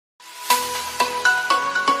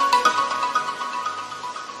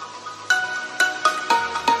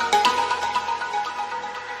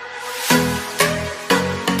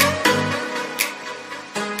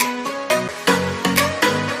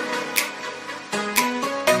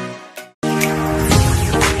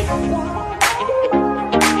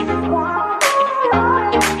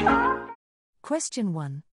Question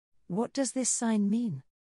 1. What does this sign mean?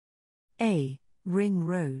 A. Ring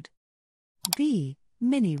road. B.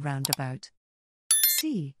 Mini roundabout.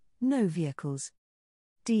 C. No vehicles.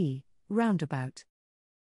 D. Roundabout.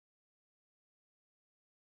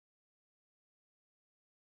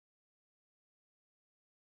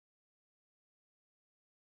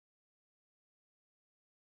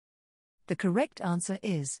 The correct answer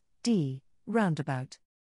is D. Roundabout.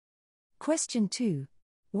 Question 2.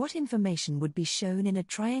 What information would be shown in a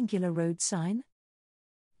triangular road sign?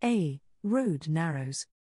 A. Road narrows.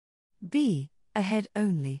 B. Ahead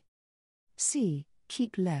only. C.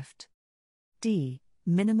 Keep left. D.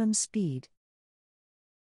 Minimum speed.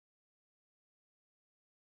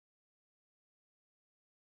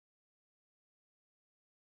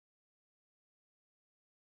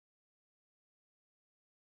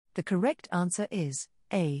 The correct answer is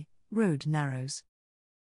A. Road narrows.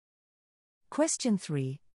 Question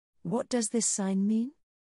 3. What does this sign mean?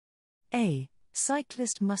 A.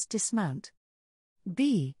 Cyclist must dismount.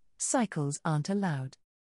 B. Cycles aren't allowed.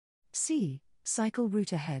 C. Cycle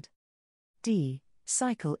route ahead. D.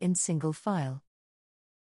 Cycle in single file.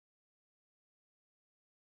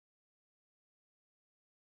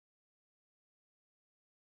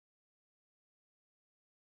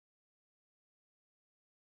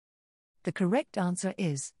 The correct answer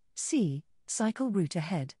is C. Cycle route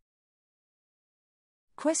ahead.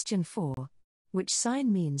 Question 4. Which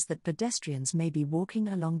sign means that pedestrians may be walking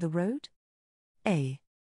along the road? A.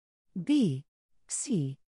 B.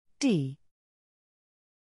 C. D.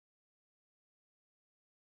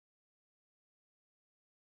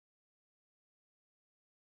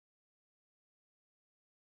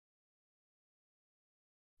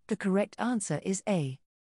 The correct answer is A.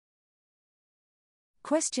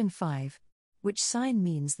 Question 5. Which sign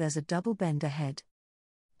means there's a double bend ahead?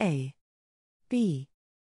 A. B.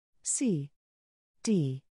 C.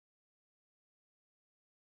 D.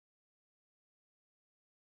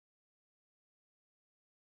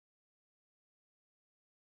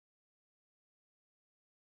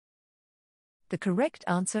 The correct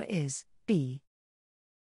answer is B.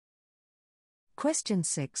 Question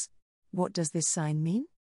 6. What does this sign mean?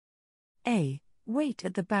 A. Wait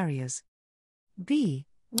at the barriers. B.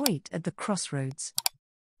 Wait at the crossroads.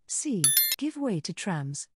 C. Give way to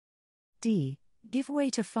trams. D. Give way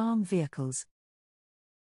to farm vehicles.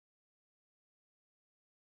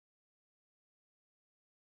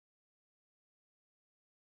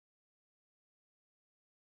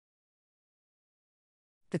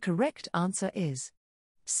 The correct answer is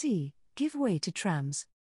C. Give way to trams.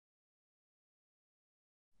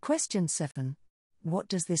 Question 7. What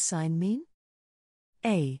does this sign mean?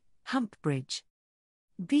 A. Hump bridge.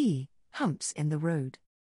 B. Humps in the road.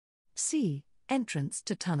 C. Entrance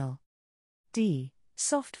to tunnel. D.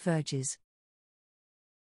 Soft verges.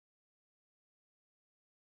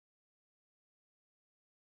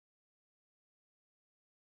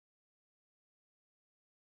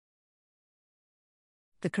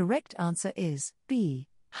 The correct answer is B.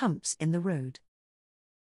 Humps in the road.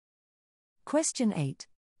 Question 8.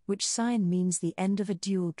 Which sign means the end of a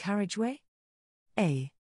dual carriageway?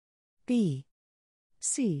 A. B.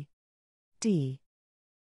 C. D.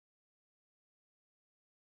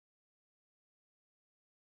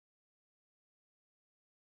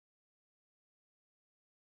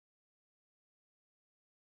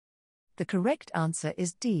 The correct answer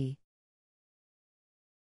is D.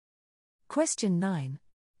 Question 9.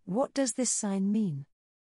 What does this sign mean?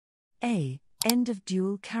 A. End of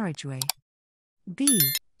dual carriageway. B.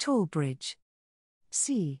 Tall bridge.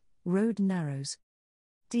 C. Road narrows.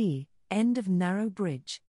 D. End of narrow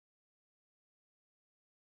bridge.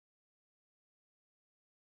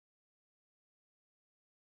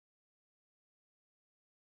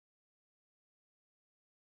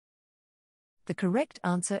 The correct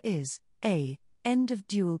answer is A. End of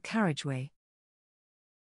dual carriageway.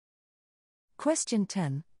 Question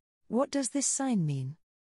 10. What does this sign mean?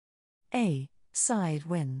 A. Side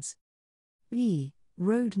winds. B.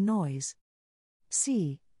 Road noise.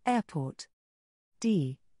 C. Airport.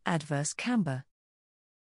 D. Adverse camber.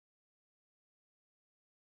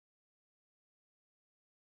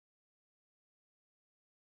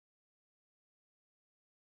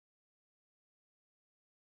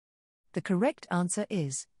 The correct answer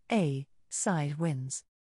is A. Side winds.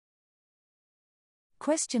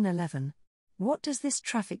 Question 11. What does this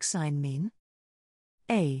traffic sign mean?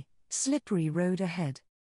 A. Slippery road ahead.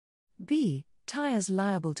 B. Tires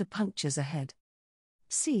liable to punctures ahead.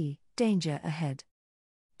 C. Danger ahead.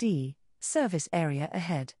 D. Service area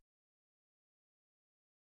ahead.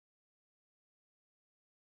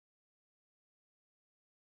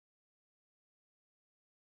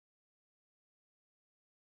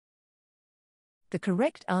 The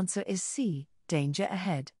correct answer is C, danger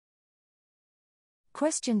ahead.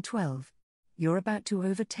 Question 12. You're about to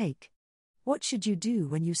overtake. What should you do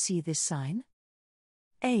when you see this sign?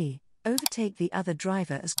 A. Overtake the other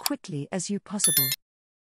driver as quickly as you possible.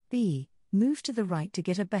 B. Move to the right to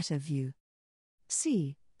get a better view.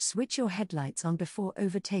 C. Switch your headlights on before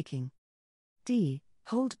overtaking. D.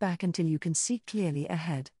 Hold back until you can see clearly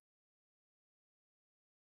ahead.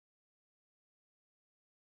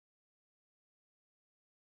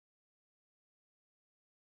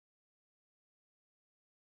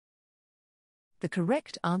 The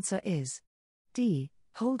correct answer is D.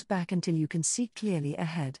 Hold back until you can see clearly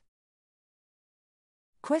ahead.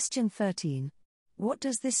 Question 13. What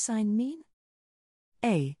does this sign mean?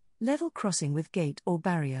 A. Level crossing with gate or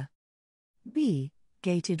barrier. B.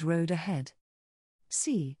 Gated road ahead.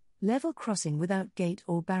 C. Level crossing without gate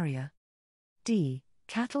or barrier. D.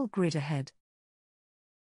 Cattle grid ahead.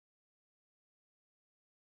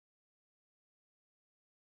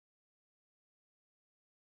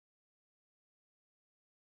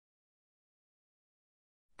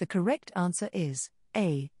 The correct answer is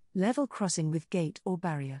A. Level crossing with gate or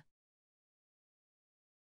barrier.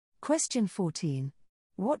 Question 14.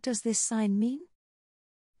 What does this sign mean?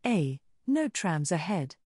 A. No trams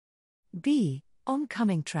ahead. B.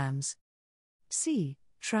 Oncoming trams. C.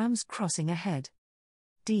 Trams crossing ahead.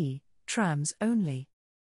 D. Trams only.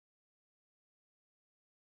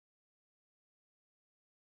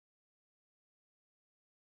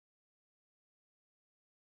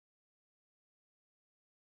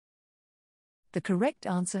 The correct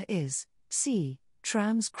answer is C.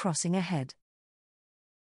 Trams crossing ahead.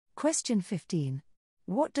 Question 15.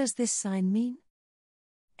 What does this sign mean?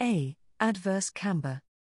 A. Adverse camber.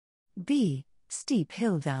 B. Steep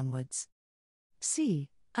hill downwards. C.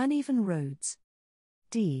 Uneven roads.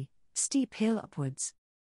 D. Steep hill upwards.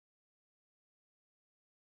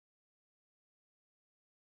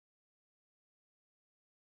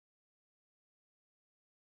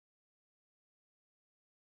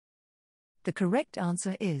 The correct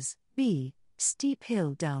answer is B. Steep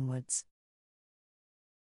hill downwards.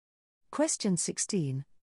 Question 16.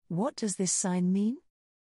 What does this sign mean?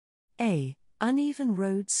 A. Uneven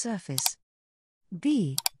road surface.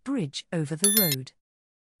 B. Bridge over the road.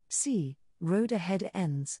 C. Road ahead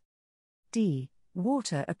ends. D.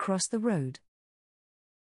 Water across the road.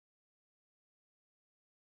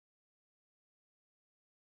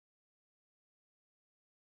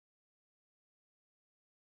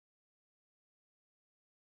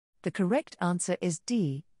 The correct answer is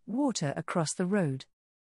D. Water across the road.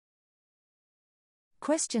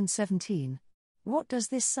 Question 17. What does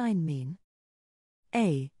this sign mean?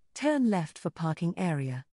 A. Turn left for parking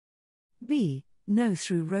area. B. No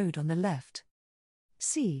through road on the left.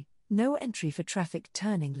 C. No entry for traffic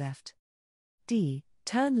turning left. D.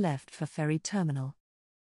 Turn left for ferry terminal.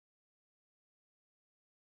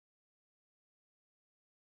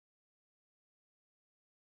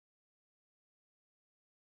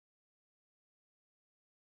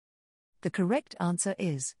 The correct answer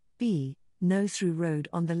is B. No through road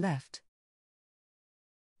on the left.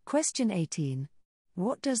 Question 18.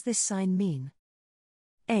 What does this sign mean?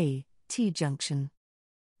 A. T-junction.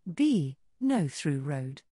 B. No through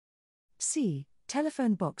road. C.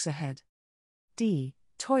 Telephone box ahead. D.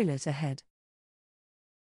 Toilet ahead.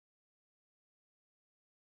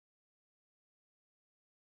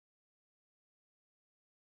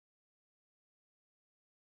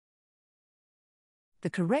 The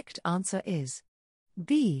correct answer is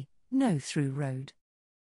B. No through road.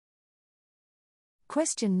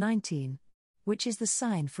 Question 19. Which is the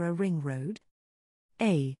sign for a ring road?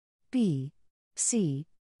 A. B. C.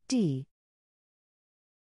 D.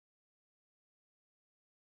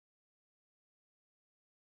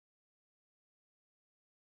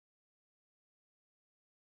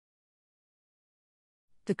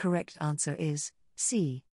 The correct answer is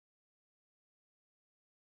C.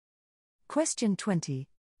 Question 20.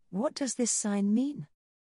 What does this sign mean?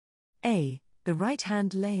 A. The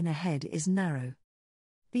right-hand lane ahead is narrow.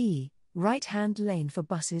 B. Right-hand lane for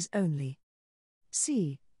buses only.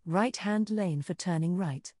 C. Right-hand lane for turning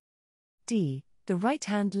right. D. The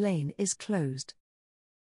right-hand lane is closed.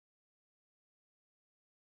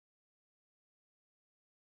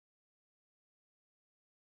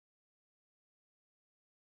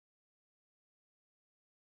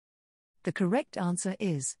 The correct answer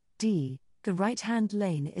is D. The right-hand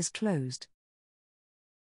lane is closed.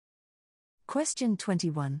 Question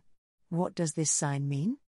 21. What does this sign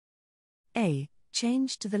mean? A.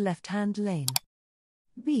 Change to the left-hand lane.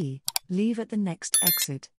 B. Leave at the next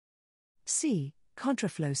exit. C.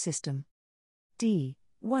 Contraflow system. D.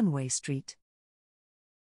 One-way street.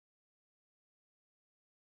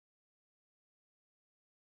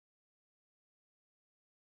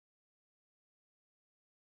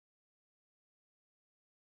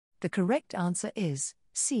 The correct answer is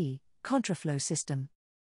C. Contraflow system.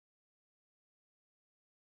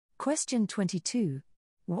 Question 22.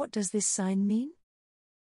 What does this sign mean?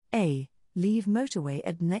 A. Leave motorway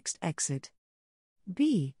at next exit.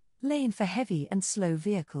 B. Lane for heavy and slow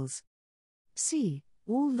vehicles. C.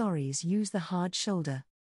 All lorries use the hard shoulder.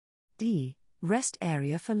 D. Rest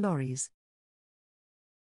area for lorries.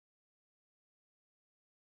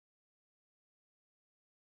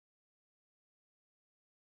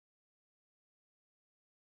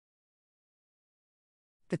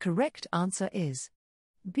 The correct answer is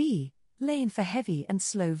B. Lane for heavy and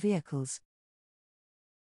slow vehicles.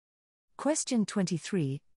 Question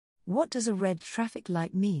 23. What does a red traffic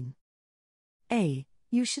light mean? A.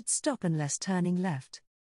 You should stop unless turning left.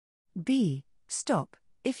 B. Stop,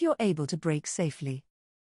 if you're able to brake safely.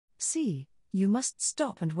 C. You must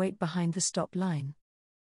stop and wait behind the stop line.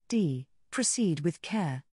 D. Proceed with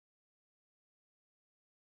care.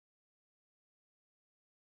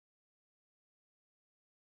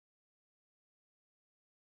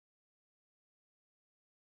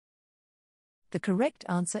 The correct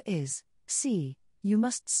answer is C. You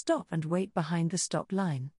must stop and wait behind the stop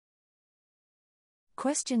line.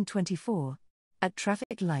 Question 24. At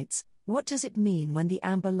traffic lights, what does it mean when the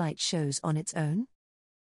amber light shows on its own?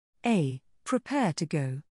 A. Prepare to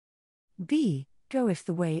go. B. Go if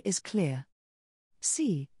the way is clear.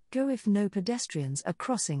 C. Go if no pedestrians are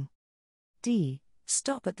crossing. D.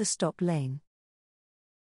 Stop at the stop lane.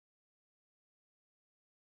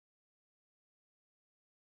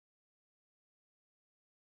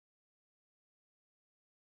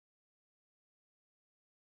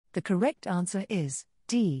 The correct answer is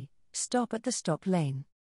D. Stop at the stop lane.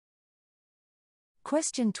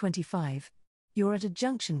 Question 25. You're at a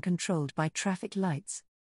junction controlled by traffic lights.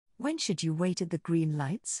 When should you wait at the green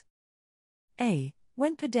lights? A.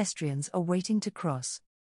 When pedestrians are waiting to cross.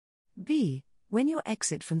 B. When your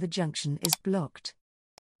exit from the junction is blocked.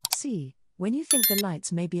 C. When you think the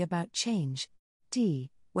lights may be about change.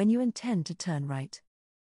 D. When you intend to turn right.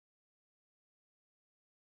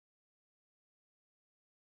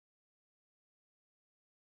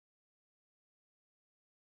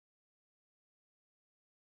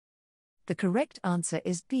 The correct answer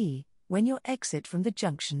is B. When your exit from the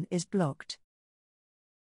junction is blocked.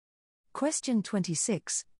 Question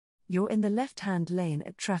 26. You're in the left-hand lane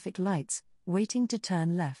at traffic lights, waiting to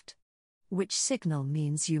turn left. Which signal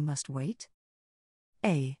means you must wait?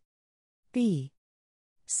 A. B.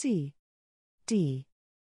 C. D.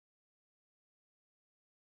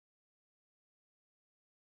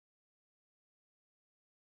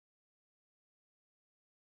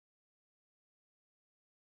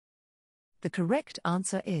 The correct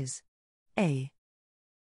answer is A.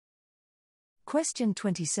 Question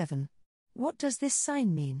 27. What does this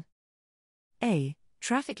sign mean? A.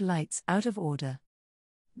 Traffic lights out of order.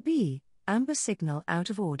 B. Amber signal out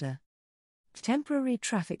of order. Temporary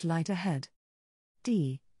traffic light ahead.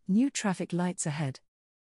 D. New traffic lights ahead.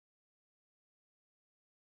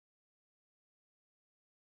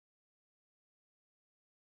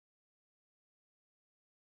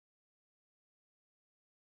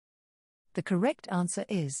 The correct answer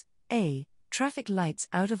is A. Traffic lights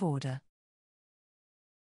out of order.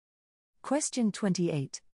 Question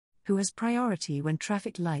 28. Who has priority when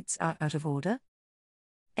traffic lights are out of order?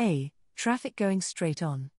 A. Traffic going straight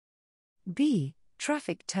on. B.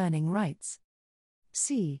 Traffic turning rights.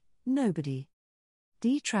 C. Nobody.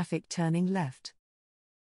 D. Traffic turning left.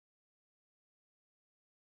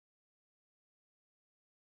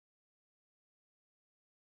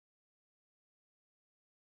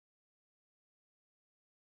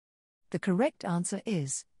 The correct answer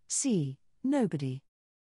is C. Nobody.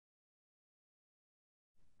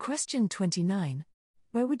 Question 29.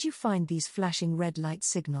 Where would you find these flashing red light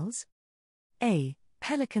signals? A.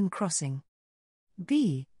 Pelican crossing.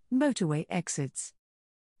 B. Motorway exits.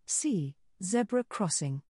 C. Zebra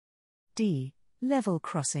crossing. D. Level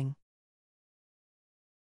crossing.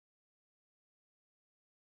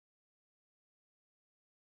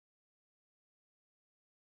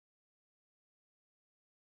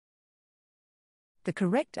 The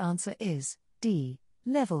correct answer is D.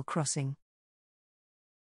 Level crossing.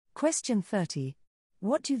 Question 30.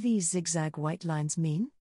 What do these zigzag white lines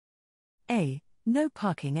mean? A. No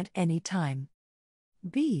parking at any time.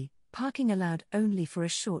 B. Parking allowed only for a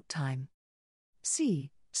short time.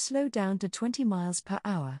 C. Slow down to 20 miles per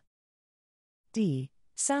hour. D.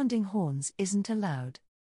 Sounding horns isn't allowed.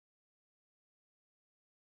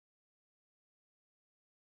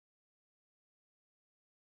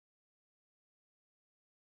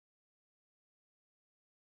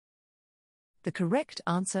 The correct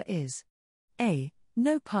answer is A.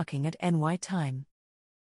 no parking at NY time.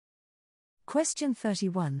 Question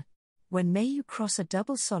 31. When may you cross a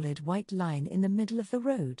double solid white line in the middle of the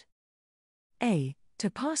road? A. To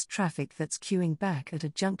pass traffic that's queuing back at a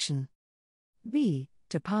junction. B.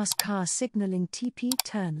 To pass car signaling TP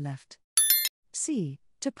turn left. C.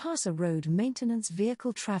 To pass a road maintenance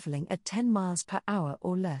vehicle traveling at 10 miles per hour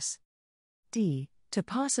or less. D. To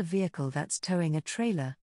pass a vehicle that's towing a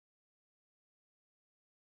trailer.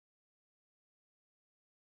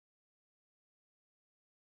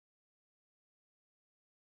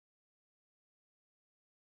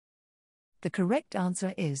 The correct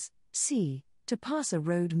answer is C. To pass a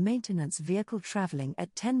road maintenance vehicle traveling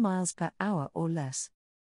at 10 miles per hour or less.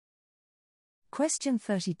 Question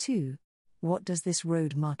 32. What does this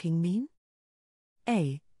road marking mean?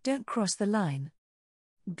 A. Don't cross the line.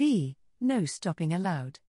 B. No stopping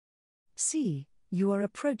allowed. C. You are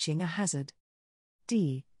approaching a hazard.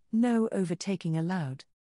 D. No overtaking allowed.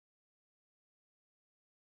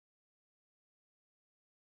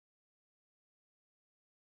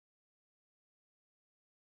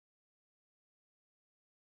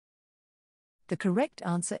 The correct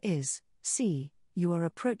answer is C. You are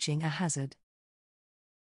approaching a hazard.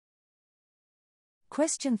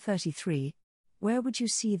 Question 33. Where would you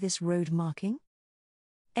see this road marking?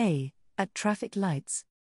 A. At traffic lights.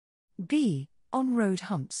 B. On road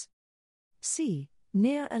humps. C.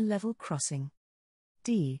 Near a level crossing.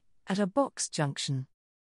 D. At a box junction.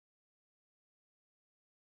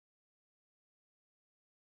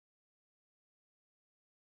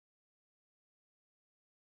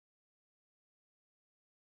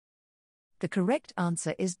 The correct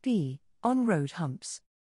answer is B. On road humps.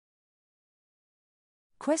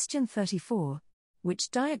 Question 34. Which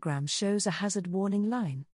diagram shows a hazard warning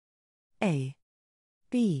line? A.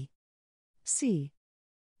 B. C.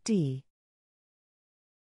 D.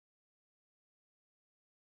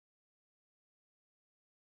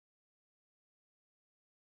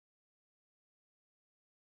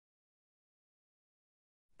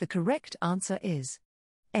 The correct answer is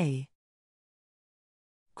A.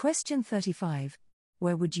 Question 35.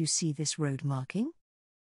 Where would you see this road marking?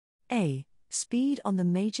 A. Speed on the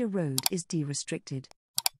major road is D-restricted.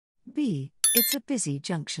 B. It's a busy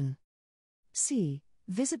junction. C.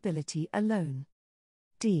 Visibility alone.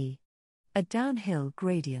 D. A downhill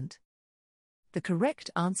gradient. The correct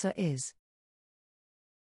answer is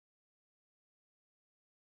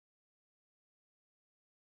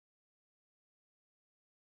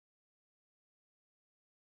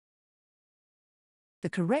The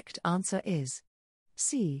correct answer is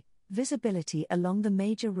C. Visibility along the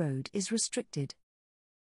major road is restricted.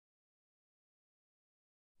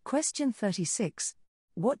 Question 36.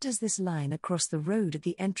 What does this line across the road at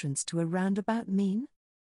the entrance to a roundabout mean?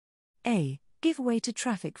 A. Give way to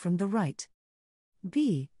traffic from the right.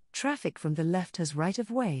 B. Traffic from the left has right of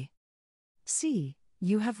way. C.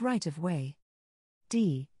 You have right of way.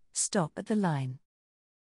 D. Stop at the line.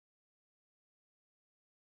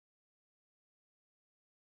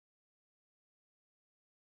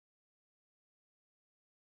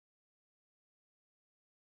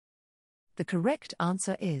 The correct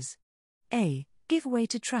answer is A. Give way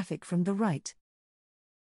to traffic from the right.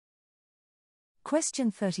 Question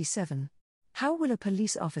 37. How will a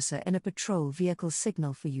police officer in a patrol vehicle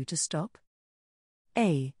signal for you to stop?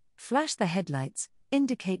 A. Flash the headlights,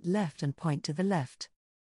 indicate left and point to the left.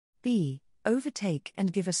 B. Overtake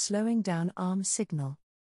and give a slowing down arm signal.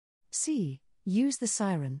 C. Use the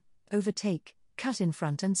siren, overtake, cut in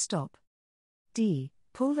front and stop. D.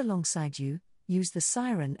 Pull alongside you, use the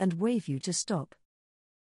siren and wave you to stop.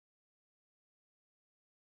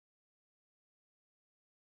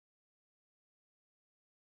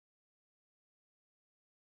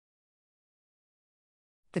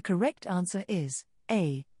 The correct answer is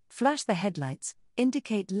A. Flash the headlights,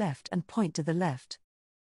 indicate left and point to the left.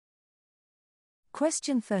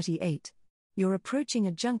 Question 38. You're approaching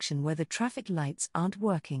a junction where the traffic lights aren't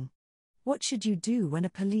working. What should you do when a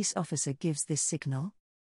police officer gives this signal?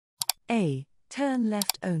 A. Turn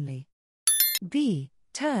left only. B.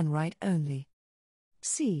 Turn right only.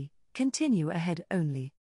 C. Continue ahead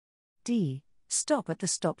only. D. Stop at the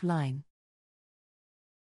stop line.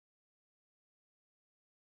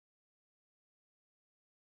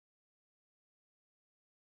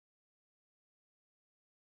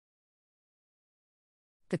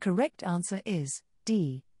 The correct answer is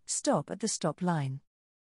D. Stop at the stop line.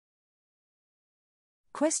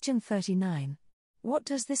 Question 39. What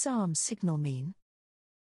does this arm signal mean?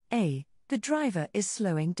 A. The driver is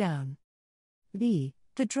slowing down. B.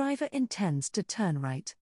 The driver intends to turn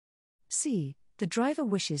right. C. The driver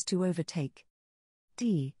wishes to overtake.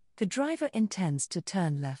 D. The driver intends to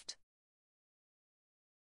turn left.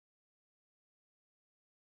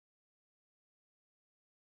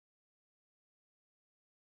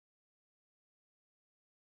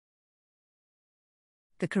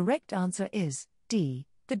 The correct answer is D.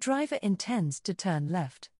 The driver intends to turn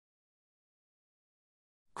left.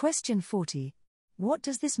 Question 40. What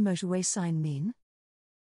does this motorway sign mean?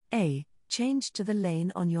 A. Change to the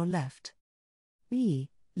lane on your left.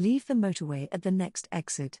 B. Leave the motorway at the next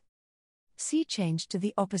exit. C. Change to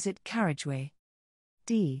the opposite carriageway.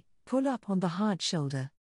 D. Pull up on the hard shoulder.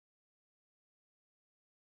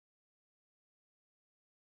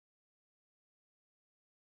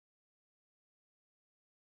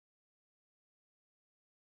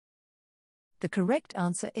 The correct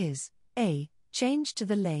answer is A. Change to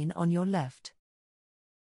the lane on your left.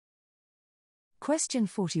 Question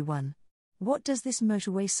 41. What does this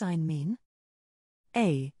motorway sign mean?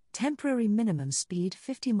 A. Temporary minimum speed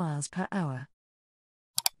 50 miles per hour.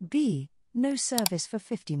 B. No service for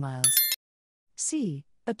 50 miles. C.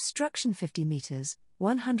 Obstruction 50 meters,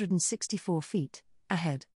 164 feet,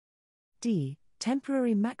 ahead. D.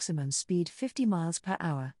 Temporary maximum speed 50 miles per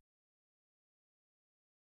hour.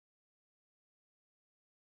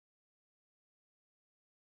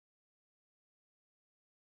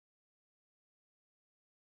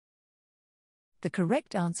 The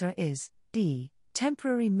correct answer is D.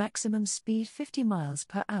 Temporary maximum speed 50 miles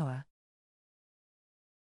per hour.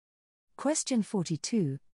 Question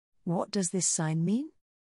 42. What does this sign mean?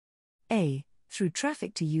 A. Through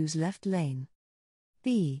traffic to use left lane.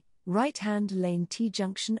 B. Right-hand lane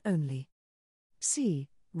T-junction only. C.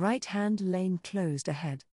 Right-hand lane closed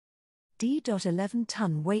ahead. D.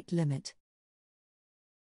 11-ton weight limit.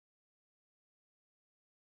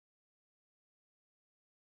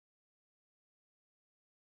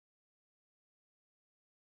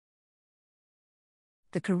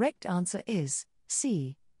 The correct answer is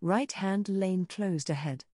C. Right-hand lane closed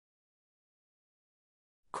ahead.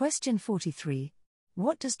 Question 43.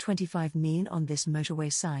 What does 25 mean on this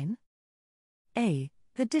motorway sign? A.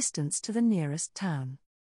 The distance to the nearest town.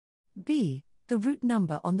 B. The route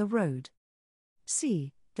number on the road.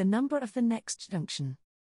 C. The number of the next junction.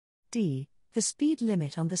 D. The speed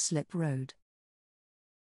limit on the slip road.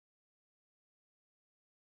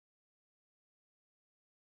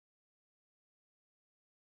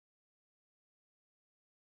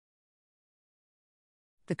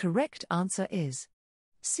 The correct answer is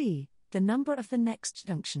C. The number of the next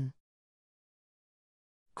junction.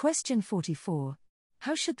 Question 44.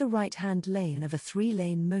 How should the right-hand lane of a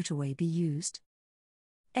 3-lane motorway be used?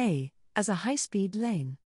 A. As a high-speed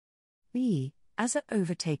lane. B. As an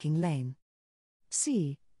overtaking lane.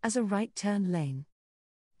 C. As a right-turn lane.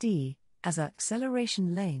 D. As an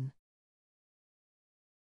acceleration lane.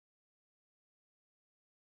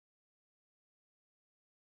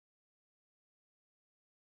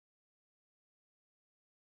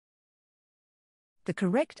 The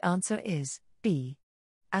correct answer is B.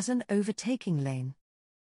 As an overtaking lane.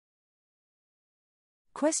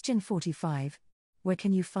 Question 45. Where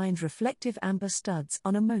can you find reflective amber studs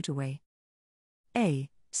on a motorway? A.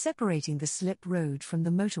 Separating the slip road from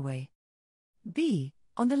the motorway. B.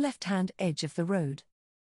 On the left-hand edge of the road.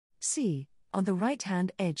 C. On the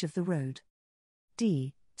right-hand edge of the road.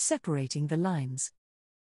 D. Separating the lines.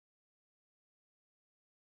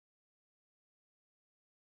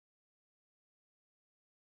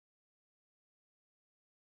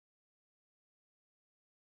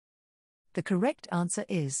 The correct answer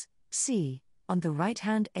is C. On the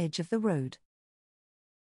right-hand edge of the road.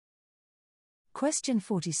 Question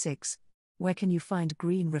 46. Where can you find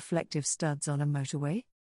green reflective studs on a motorway?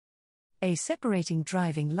 A. Separating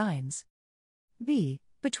driving lines. B.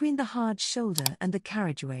 Between the hard shoulder and the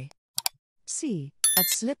carriageway. C. At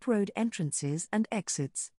slip road entrances and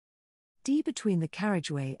exits. D. Between the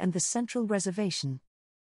carriageway and the central reservation.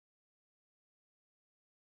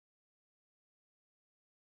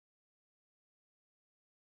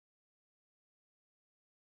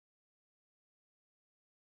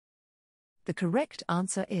 The correct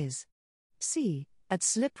answer is C. At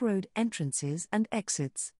slip road entrances and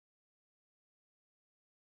exits.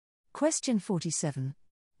 Question 47.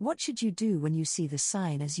 What should you do when you see the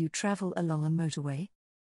sign as you travel along a motorway?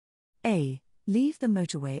 A. Leave the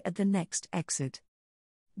motorway at the next exit.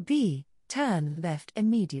 B. Turn left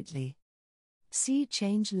immediately. C.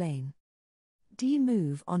 Change lane. D.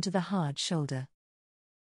 Move onto the hard shoulder.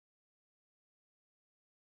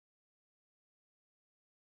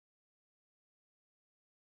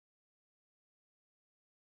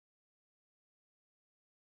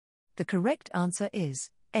 The correct answer is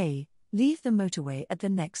A. Leave the motorway at the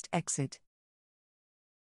next exit.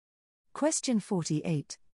 Question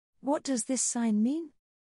 48. What does this sign mean?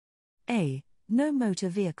 A. No motor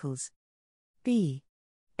vehicles. B.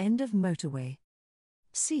 End of motorway.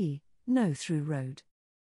 C. No through road.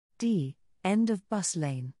 D. End of bus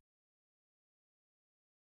lane.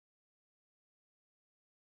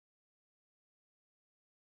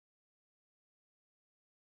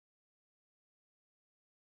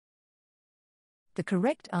 The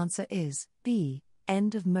correct answer is B.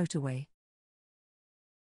 End of motorway.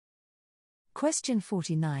 Question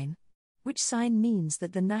 49. Which sign means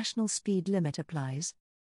that the national speed limit applies?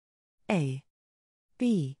 A.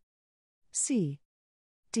 B. C.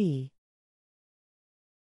 D.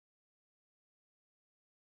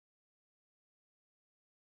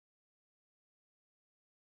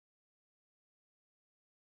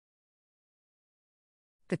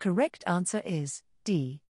 The correct answer is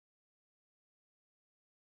D.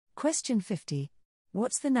 Question 50.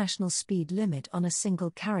 What's the national speed limit on a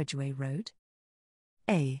single carriageway road?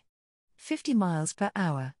 A. 50 miles per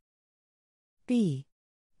hour. B.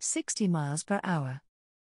 60 miles per hour.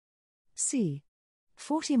 C.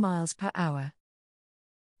 40 miles per hour.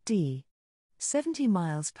 D. 70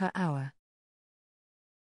 miles per hour.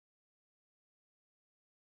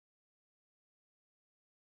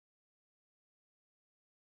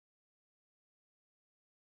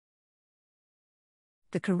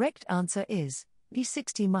 The correct answer is B.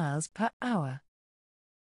 60 miles per hour.